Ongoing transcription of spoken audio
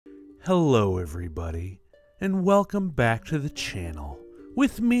Hello everybody, and welcome back to the channel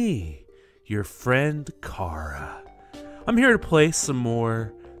with me, your friend Chara. I'm here to play some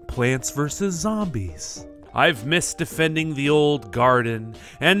more Plants vs. Zombies. I've missed defending the old garden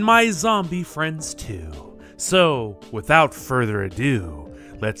and my zombie friends too. So, without further ado,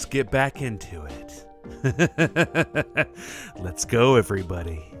 let's get back into it. Let's go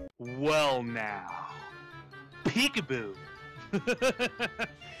everybody. Well now, peekaboo.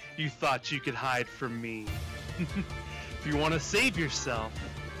 You thought you could hide from me. If you want to save yourself,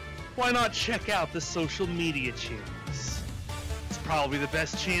 why not check out the social media channels? It's probably the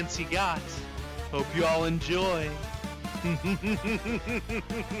best chance you got. Hope you all enjoy.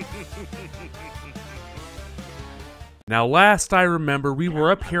 Now last I remember we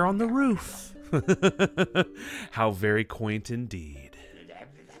were up here on the roof. How very quaint indeed.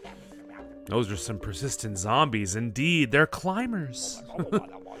 Those are some persistent zombies indeed. They're climbers.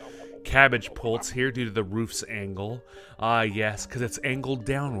 Cabbage pults here due to the roof's angle. Yes, because it's angled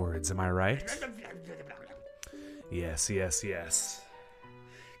downwards, am I right? Yes.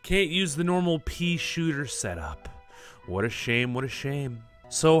 Can't use the normal pea shooter setup. What a shame, what a shame.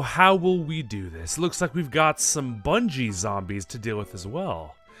 So how will we do this? Looks like we've got some bungee zombies to deal with as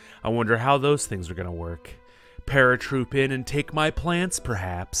well. I wonder how those things are gonna work. Paratroop in and take my plants,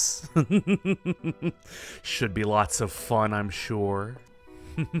 perhaps. Should be lots of fun, I'm sure.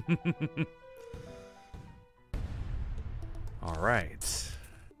 Alright.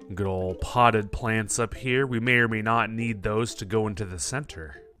 Good old potted plants up here. We may or may not need those to go into the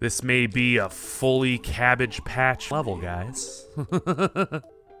center. This may be a fully cabbage patch level, guys.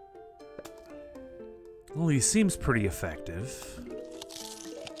 Well, he seems pretty effective.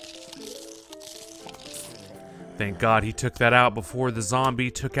 Thank God he took that out before the zombie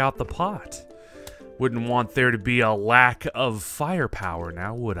took out the pot. Wouldn't want there to be a lack of firepower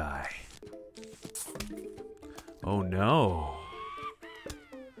now, would I? Oh no.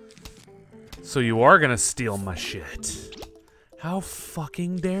 So you are gonna steal my shit. How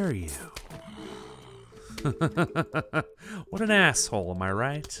fucking dare you? What an asshole, am I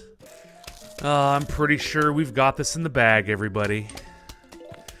right? I'm pretty sure we've got this in the bag, everybody.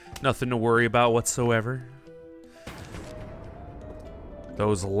 Nothing to worry about whatsoever.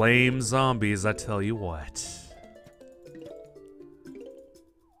 Those lame zombies, I tell you what.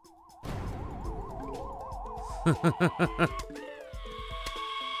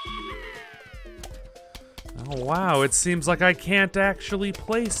 Oh wow, it seems like I can't actually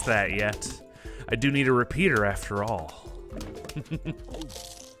place that yet. I do need a repeater after all.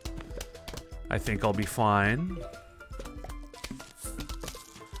 I think I'll be fine.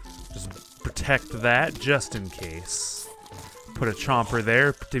 Just protect that just in case. Put a chomper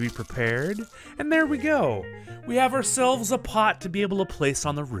there to be prepared. And there we go. We have ourselves a pot to be able to place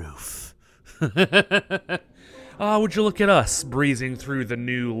on the roof. Would you look at us breezing through the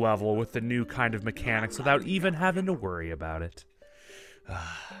new level with the new kind of mechanics without even having to worry about it.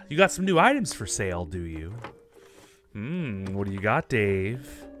 You got some new items for sale, do you? What do you got, Dave?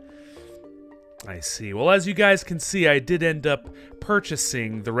 I see. Well, as you guys can see, I did end up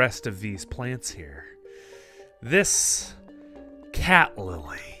purchasing the rest of these plants here. This cat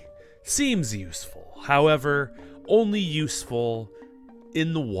lily seems useful, however, only useful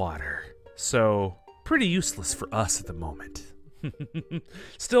in the water, so pretty useless for us at the moment.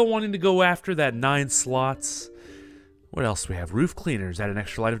 Still wanting to go after that 9 slots. What else do we have? Roof cleaners, add an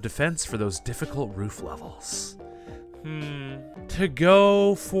extra line of defense for those difficult roof levels. To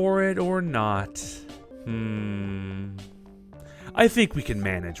go for it or not? I think we can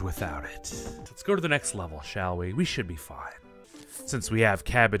manage without it. Let's go to the next level, shall we? We should be fine. Since we have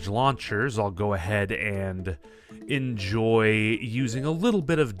cabbage launchers, I'll go ahead and enjoy using a little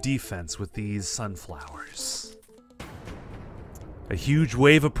bit of defense with these sunflowers. A huge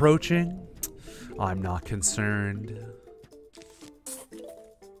wave approaching? I'm not concerned.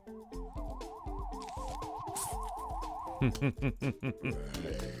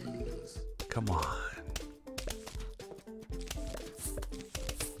 Come on.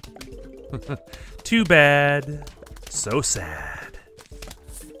 Too bad. So sad.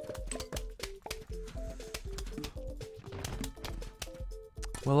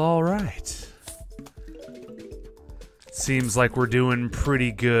 Well, all right. Seems like we're doing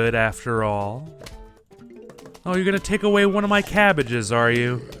pretty good after all. Oh, you're gonna take away one of my cabbages, are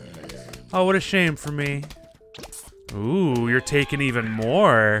you? Oh, what a shame for me. Ooh, you're taking even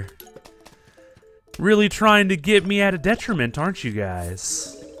more. Really trying to get me at a detriment, aren't you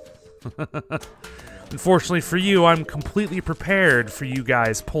guys? Unfortunately for you, I'm completely prepared for you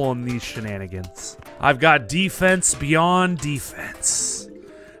guys pulling these shenanigans. I've got defense beyond defense.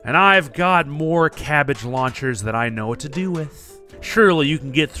 And I've got more cabbage launchers that I know what to do with. Surely you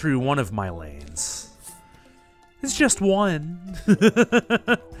can get through one of my lanes. It's just one.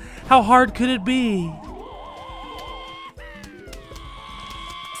 How hard could it be?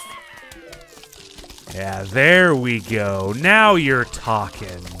 Yeah, there we go. Now you're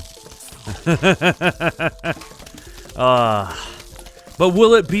talking. But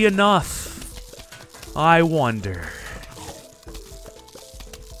will it be enough? I wonder.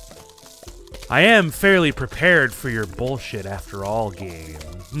 I am fairly prepared for your bullshit after all, game.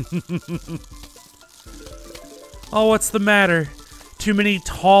 Oh, what's the matter? Too many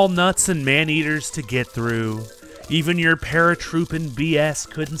tall nuts and man-eaters to get through. Even your paratroopin' BS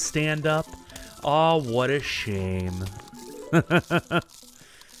couldn't stand up. Oh, what a shame.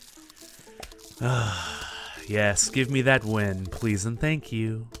 Yes, give me that win, please and thank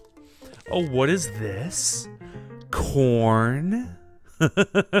you. Oh, what is this? Corn?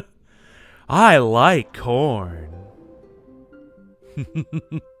 I like corn.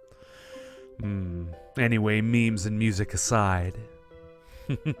 Anyway, memes and music aside.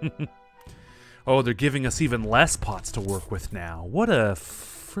 Oh, they're giving us even less pots to work with now. What a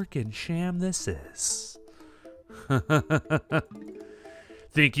freaking sham this is.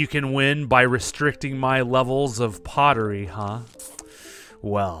 Think you can win by restricting my levels of pottery, huh?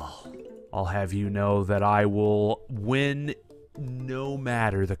 Well, I'll have you know that I will win no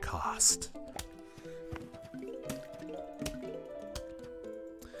matter the cost.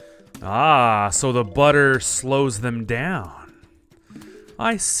 Ah, so the butter slows them down.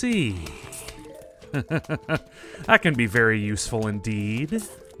 I see. That can be very useful indeed.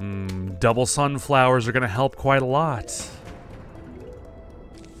 Double sunflowers are going to help quite a lot.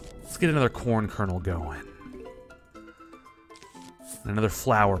 Let's get another corn kernel going. Another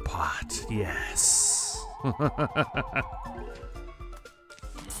flower pot, yes.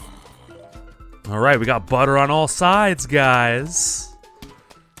 Alright, we got butter on all sides, guys.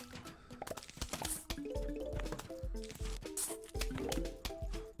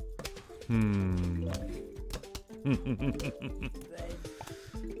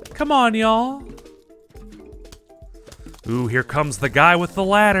 Come on, y'all. Ooh, here comes the guy with the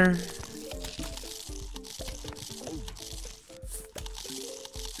ladder.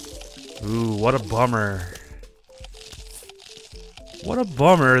 Ooh, what a bummer. What a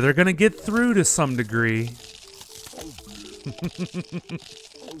bummer. They're gonna get through to some degree.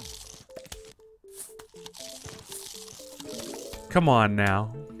 Come on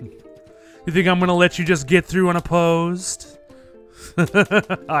now. You think I'm gonna let you just get through unopposed?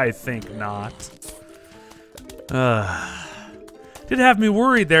 I think not. Did have me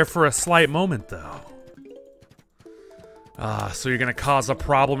worried there for a slight moment, though. So you're gonna cause a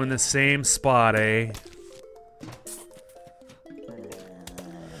problem in the same spot, eh?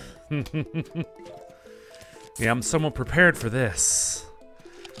 Yeah, I'm somewhat prepared for this.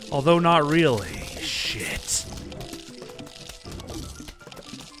 Although not really. Shit.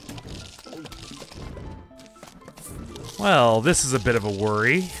 Well, this is a bit of a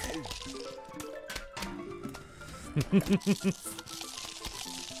worry.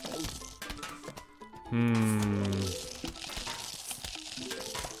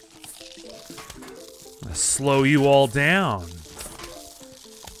 I'll slow you all down.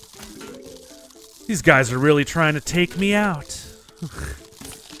 These guys are really trying to take me out.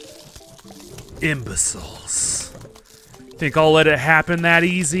 Imbeciles. Think I'll let it happen that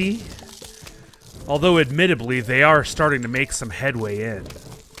easy? Although, admittedly, they are starting to make some headway in.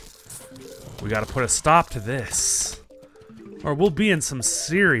 We gotta put a stop to this, or we'll be in some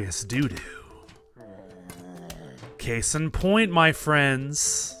serious doo-doo. Case in point, my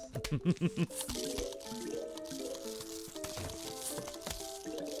friends.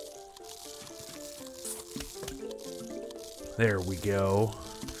 There we go.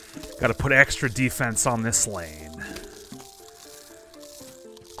 Gotta put extra defense on this lane.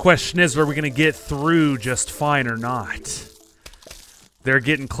 Question is, are we gonna get through just fine or not? They're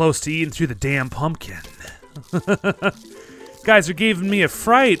getting close to eating through the damn pumpkin. Guys are giving me a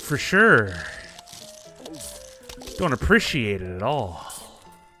fright for sure. Don't appreciate it at all.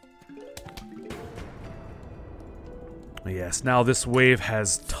 Yes, now this wave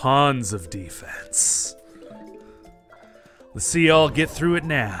has tons of defense. Let's see y'all get through it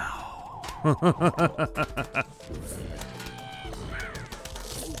now.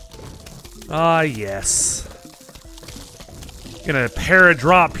 Ah, yes. Gonna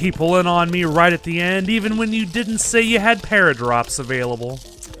paradrop people in on me right at the end, even when you didn't say you had paradrops available.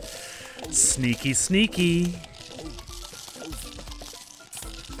 Sneaky, sneaky.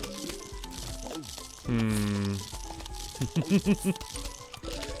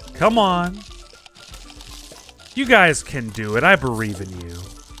 Come on. You guys can do it. I believe in you.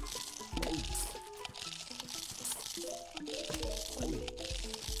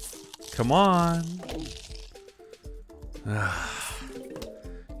 Come on.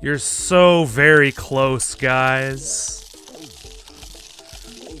 You're so very close, guys.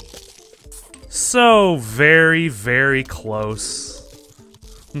 So very, very close.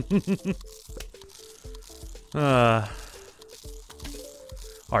 Are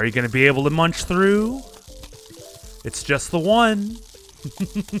you going to be able to munch through? It's just the one.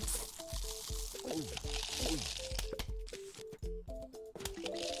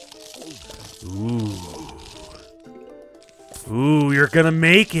 Ooh. Ooh, you're gonna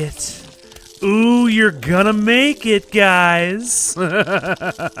make it. Ooh, you're gonna make it, guys.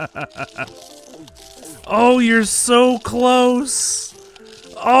 Oh, you're so close.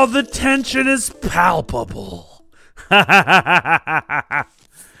 Oh, the tension is palpable.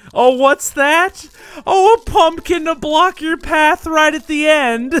 Oh, what's that? Oh, a pumpkin to block your path right at the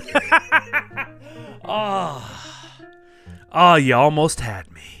end. Oh, you almost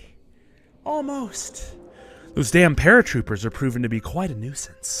had me. Almost. Those damn paratroopers are proving to be quite a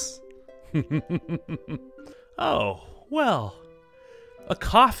nuisance. Oh, well. A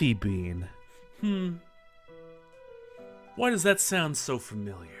coffee bean. Why does that sound so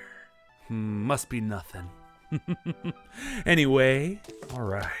familiar? Must be nothing. Anyway,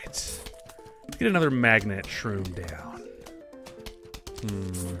 alright. Get another magnet shroom down.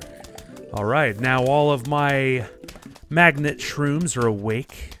 Alright, now all of my magnet shrooms are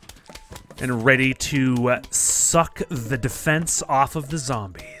awake and ready to suck the defense off of the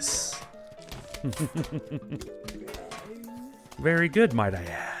zombies. Very good, might I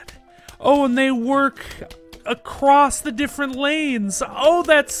add. Oh, and they work across the different lanes. Oh,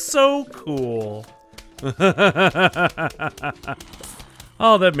 that's so cool.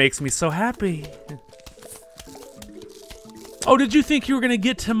 Oh, that makes me so happy. Oh, did you think you were going to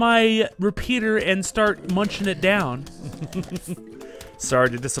get to my repeater and start munching it down? Sorry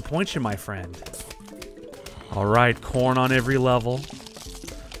to disappoint you, my friend. All right, corn on every level.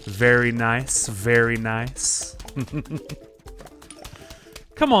 Very nice, very nice.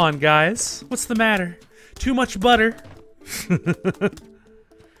 Come on, guys. What's the matter? Too much butter?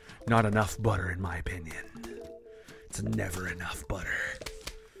 Not enough butter, in my opinion. It's never enough butter.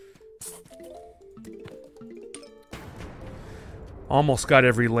 Almost got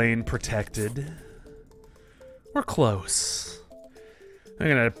every lane protected. We're close. I'm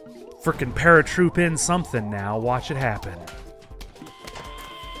gonna frickin' paratroop in something now. Watch it happen.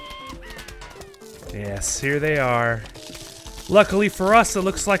 Yes, here they are. Luckily for us, it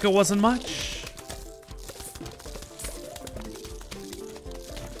looks like it wasn't much.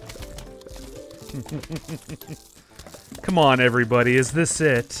 Come on, everybody. Is this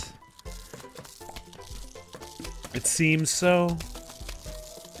it? It seems so.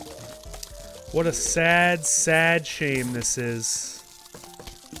 What a sad, sad shame this is.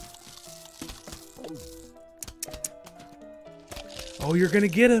 Oh, you're gonna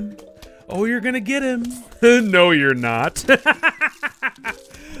get him. Oh, you're gonna get him. No, you're not.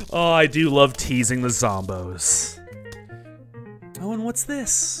 Oh, I do love teasing the zombos. Oh, and what's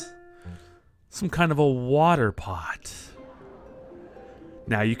this? Some kind of a water pot.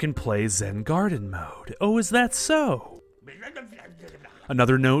 Now you can play Zen Garden mode. Oh, is that so?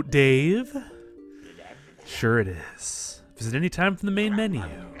 Another note, Dave? Sure it is. Visit any time from the main menu.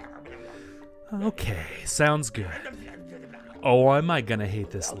 Okay, sounds good. Oh, am I gonna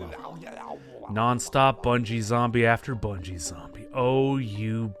hate this level. Non-stop bungee zombie after bungee zombie. Oh,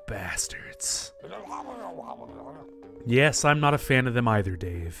 you bastards. Yes, I'm not a fan of them either,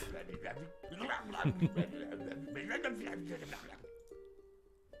 Dave.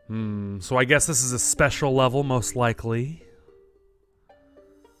 So I guess this is a special level, most likely.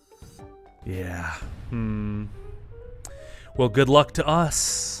 Yeah. Well, good luck to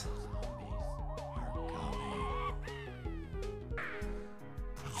us.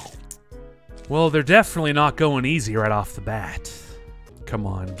 Well, they're definitely not going easy right off the bat. Come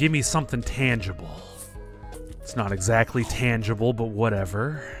on, give me something tangible. It's not exactly tangible, but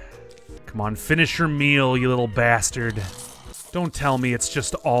whatever. Come on, finish your meal, you little bastard. Don't tell me it's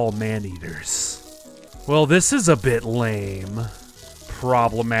just all man-eaters. Well, this is a bit lame.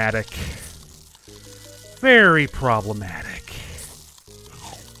 Problematic. Very problematic.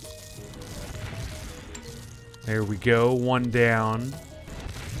 There we go, one down.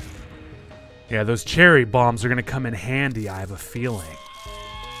 Yeah, those cherry bombs are gonna come in handy, I have a feeling.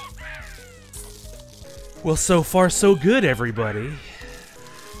 Well, so far so good, everybody.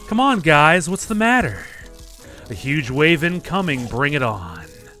 Come on, guys, what's the matter? A huge wave incoming, bring it on.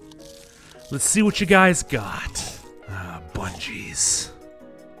 Let's see what you guys got. Bungees.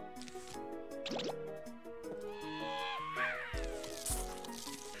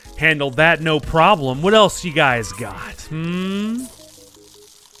 Handled that no problem. What else you guys got?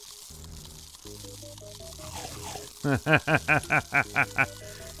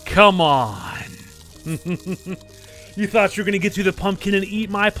 Come on. You thought you were gonna get through the pumpkin and eat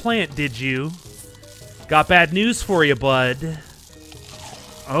my plant, did you? Got bad news for you, bud.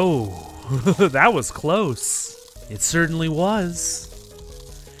 Oh, that was close. It certainly was.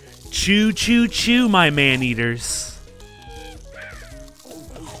 Chew, chew, chew, my man-eaters.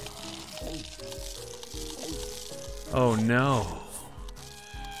 Oh no.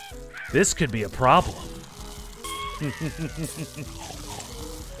 This could be a problem.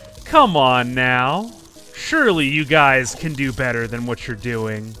 Come on now. Surely you guys can do better than what you're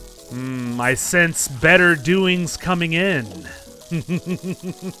doing. I sense better doings coming in.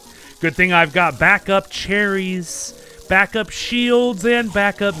 Good thing I've got backup cherries, backup shields, and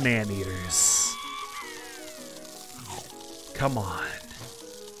backup man-eaters. Come on.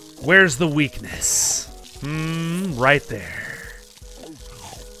 Where's the weakness? Right there.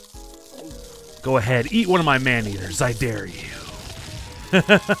 Go ahead, eat one of my man-eaters, I dare you.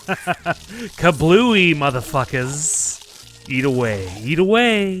 Kablooey, motherfuckers. Eat away, eat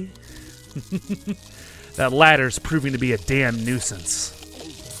away. That ladder's proving to be a damn nuisance.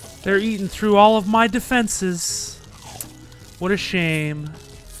 They're eating through all of my defenses. What a shame.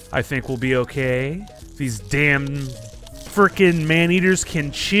 I think we'll be okay. These damn frickin' man-eaters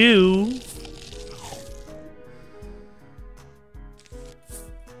can chew.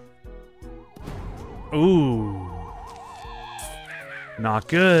 Ooh. Not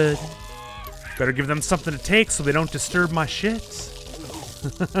good. Better give them something to take so they don't disturb my shit.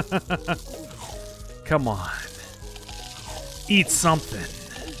 Come on. Eat something.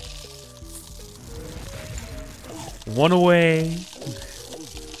 One away.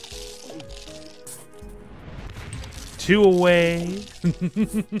 Two away.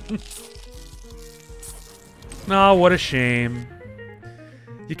 Oh, what a shame.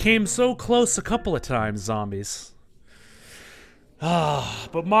 You came so close a couple of times, zombies.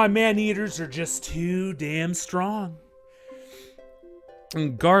 But my man-eaters are just too damn strong.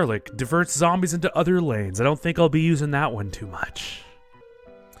 And garlic diverts zombies into other lanes. I don't think I'll be using that one too much.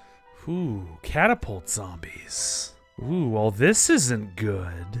 Ooh, catapult zombies. Ooh, well this isn't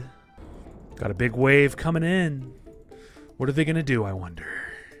good. Got a big wave coming in. What are they gonna do, I wonder?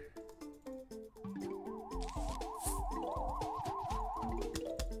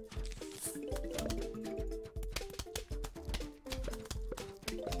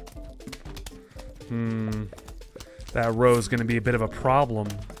 That row's gonna be a bit of a problem.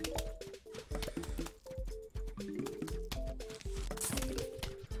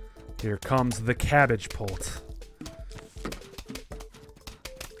 Here comes the cabbage pult.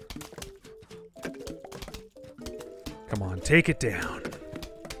 Come on, take it down.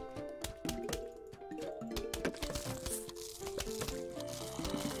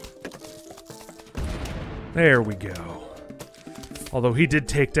 There we go. Although he did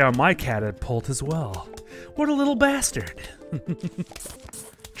take down my catapult as well. What a little bastard.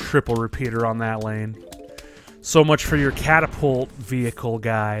 Triple repeater on that lane. So much for your catapult vehicle,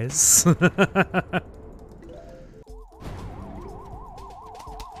 guys.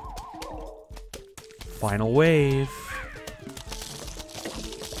 Final wave.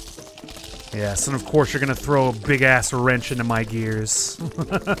 Yes, and of course you're gonna throw a big-ass wrench into my gears.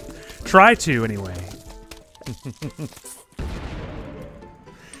 Try to, anyway.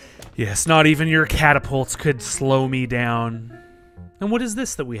 Yes, not even your catapults could slow me down. And what is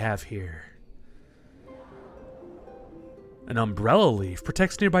this that we have here? An umbrella leaf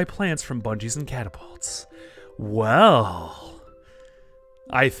protects nearby plants from bungees and catapults. Well,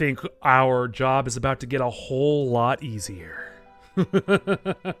 I think our job is about to get a whole lot easier.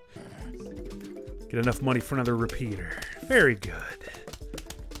 Get enough money for another repeater. Very good.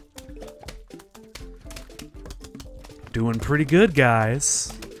 Doing pretty good,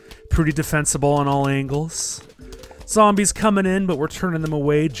 guys. Pretty defensible on all angles. Zombies coming in, but we're turning them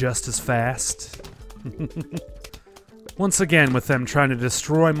away just as fast. Once again with them trying to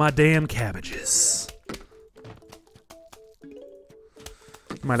destroy my damn cabbages.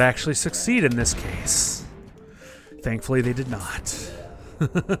 Might actually succeed in this case. Thankfully they did not.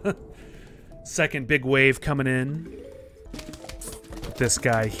 Second big wave coming in. This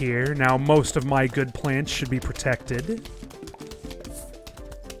guy here. Now most of my good plants should be protected.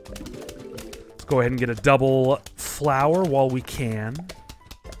 Let's go ahead and get a double flower while we can.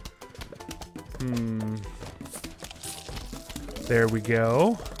 There we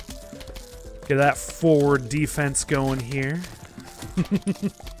go. Get that forward defense going here.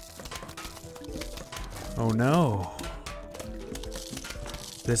 Oh no.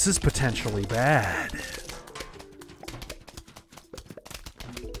 This is potentially bad.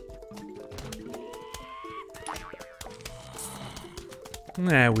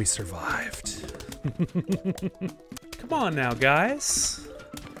 Nah, we survived. Come on now, guys.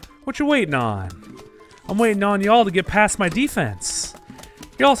 What you waiting on? I'm waiting on y'all to get past my defense.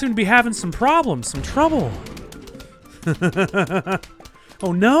 Y'all seem to be having some problems, some trouble.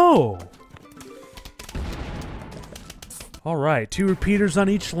 Oh no! Alright, 2 repeaters on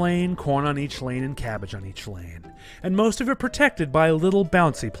each lane, corn on each lane, and cabbage on each lane. And most of it protected by little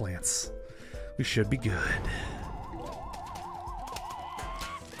bouncy plants. We should be good.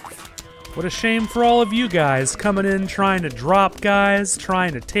 What a shame for all of you guys coming in trying to drop guys,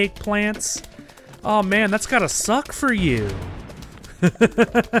 trying to take plants. Oh man, that's gotta suck for you.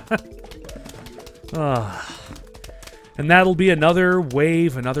 And that'll be another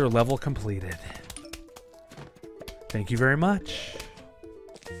wave, another level completed. Thank you very much.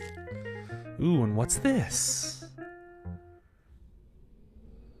 Ooh, and what's this?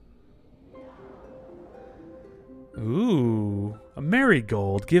 Ooh, a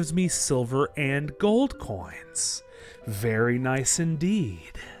marigold gives me silver and gold coins. Very nice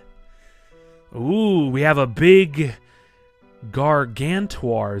indeed. Ooh, we have a big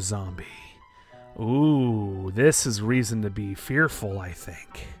gargantuar zombie. Ooh, this is reason to be fearful, I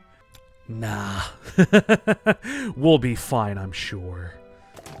think. Nah. We'll be fine, I'm sure.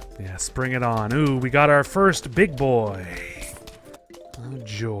 Yes, bring it on. Ooh, we got our first big boy. Oh,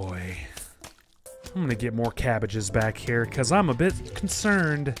 joy. I'm gonna get more cabbages back here, because I'm a bit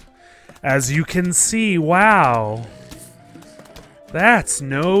concerned. As you can see, wow. That's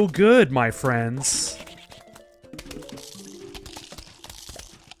no good, my friends.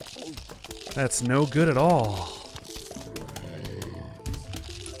 That's no good at all.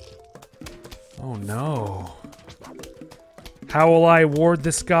 Oh no. How will I ward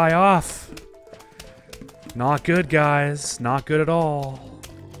this guy off? Not good, guys. Not good at all.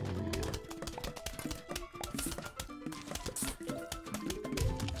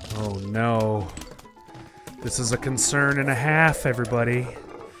 Oh no. This is a concern and a half, everybody.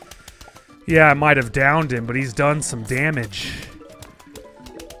 Yeah, I might have downed him, but he's done some damage.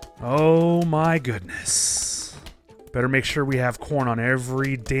 Oh my goodness. Better make sure we have corn on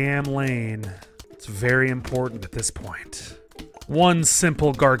every damn lane. It's very important at this point. One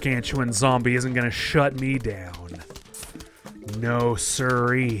simple gargantuan zombie isn't gonna shut me down. No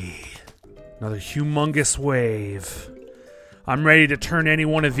siree. Another humongous wave. I'm ready to turn any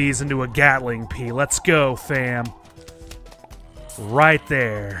one of these into a Gatling pea. Let's go, fam. Right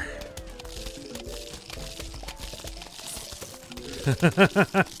there.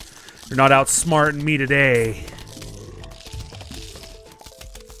 You're not outsmarting me today.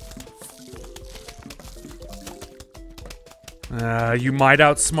 You might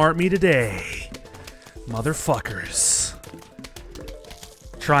outsmart me today. Motherfuckers.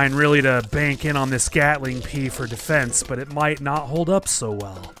 Trying really to bank in on this Gatling pea for defense, but it might not hold up so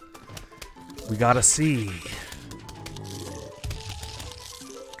well. We gotta see.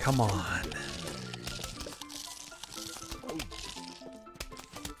 Come on.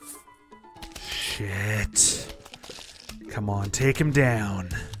 Shit. Come on, take him down.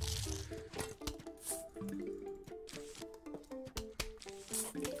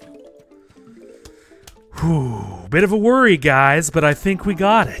 Whew, bit of a worry, guys, but I think we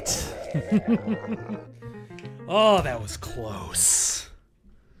got it. Oh, that was close.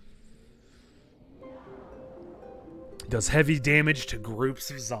 Does heavy damage to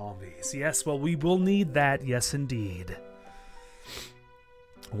groups of zombies. Yes, well, we will need that, yes indeed.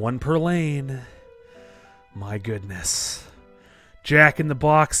 1 per lane. My goodness.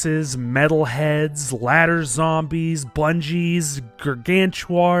 Jack-in-the-boxes, metal heads, ladder zombies, bungees,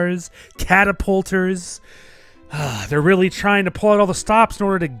 gargantuars, catapulters. They're really trying to pull out all the stops in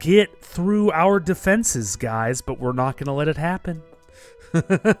order to get through our defenses, guys, but we're not going to let it happen.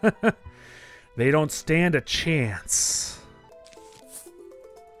 They don't stand a chance.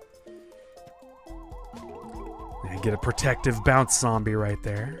 And get a protective bounce zombie right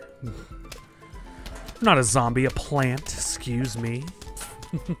there. Not a zombie, a plant, excuse me.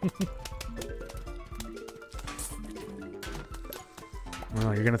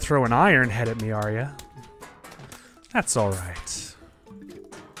 Well, you're gonna throw an iron head at me, are you? That's alright.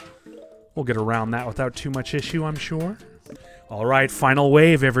 We'll get around that without too much issue, I'm sure. Alright, final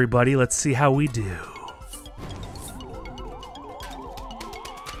wave, everybody. Let's see how we do.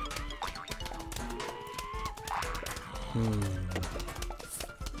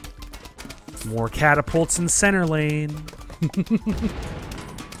 More catapults in center lane.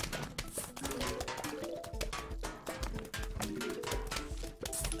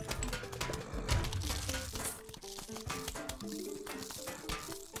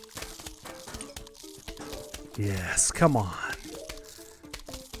 Yes, come on.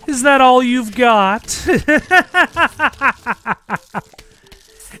 Is that all you've got?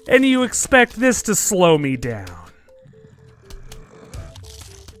 And you expect this to slow me down?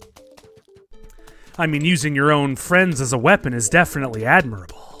 I mean, using your own friends as a weapon is definitely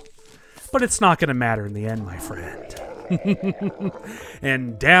admirable. But it's not going to matter in the end, my friend.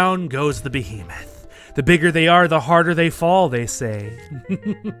 And down goes the behemoth. The bigger they are, the harder they fall, they say.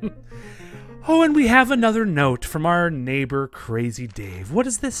 Oh, and we have another note from our neighbor, Crazy Dave. What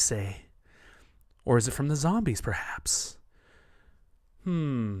does this say? Or is it from the zombies, perhaps?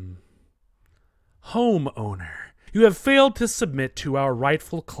 Homeowner, you have failed to submit to our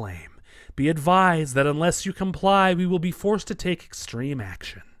rightful claim. Be advised that unless you comply, we will be forced to take extreme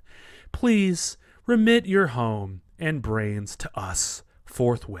action. Please remit your home and brains to us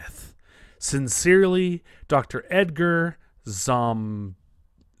forthwith. Sincerely, Dr. Edgar Zombos?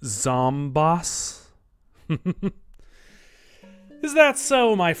 Is that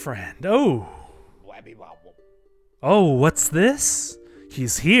so, my friend? Oh, what's this?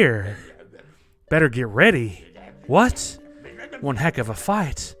 He's here. Better get ready. What? One heck of a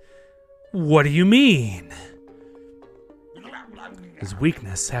fight. What do you mean? His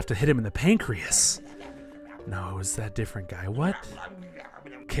weakness, have to hit him in the pancreas. No, is that different guy? What?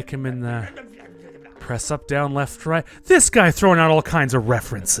 Kick him in the... Press up, down, left, right. This guy throwing out all kinds of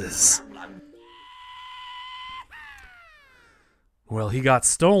references. Well, he got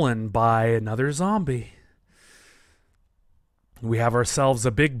stolen by another zombie. We have ourselves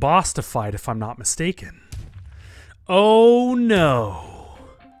a big boss to fight, if I'm not mistaken. Oh, no.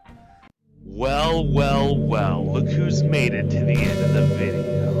 Well, well, well, look who's made it to the end of the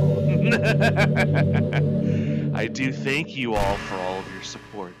video. I do thank you all for all of your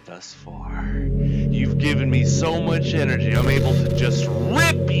support thus far. You've given me so much energy, I'm able to just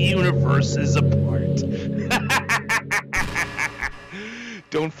rip universes apart.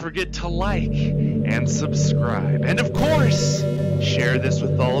 Don't forget to like and subscribe. And of course, share this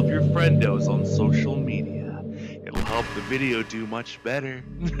with all of your friendos on social media. It'll help the video do much better.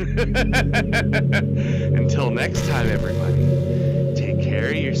 Until next time, everybody, take care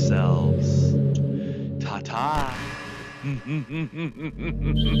of yourselves. Ta-ta.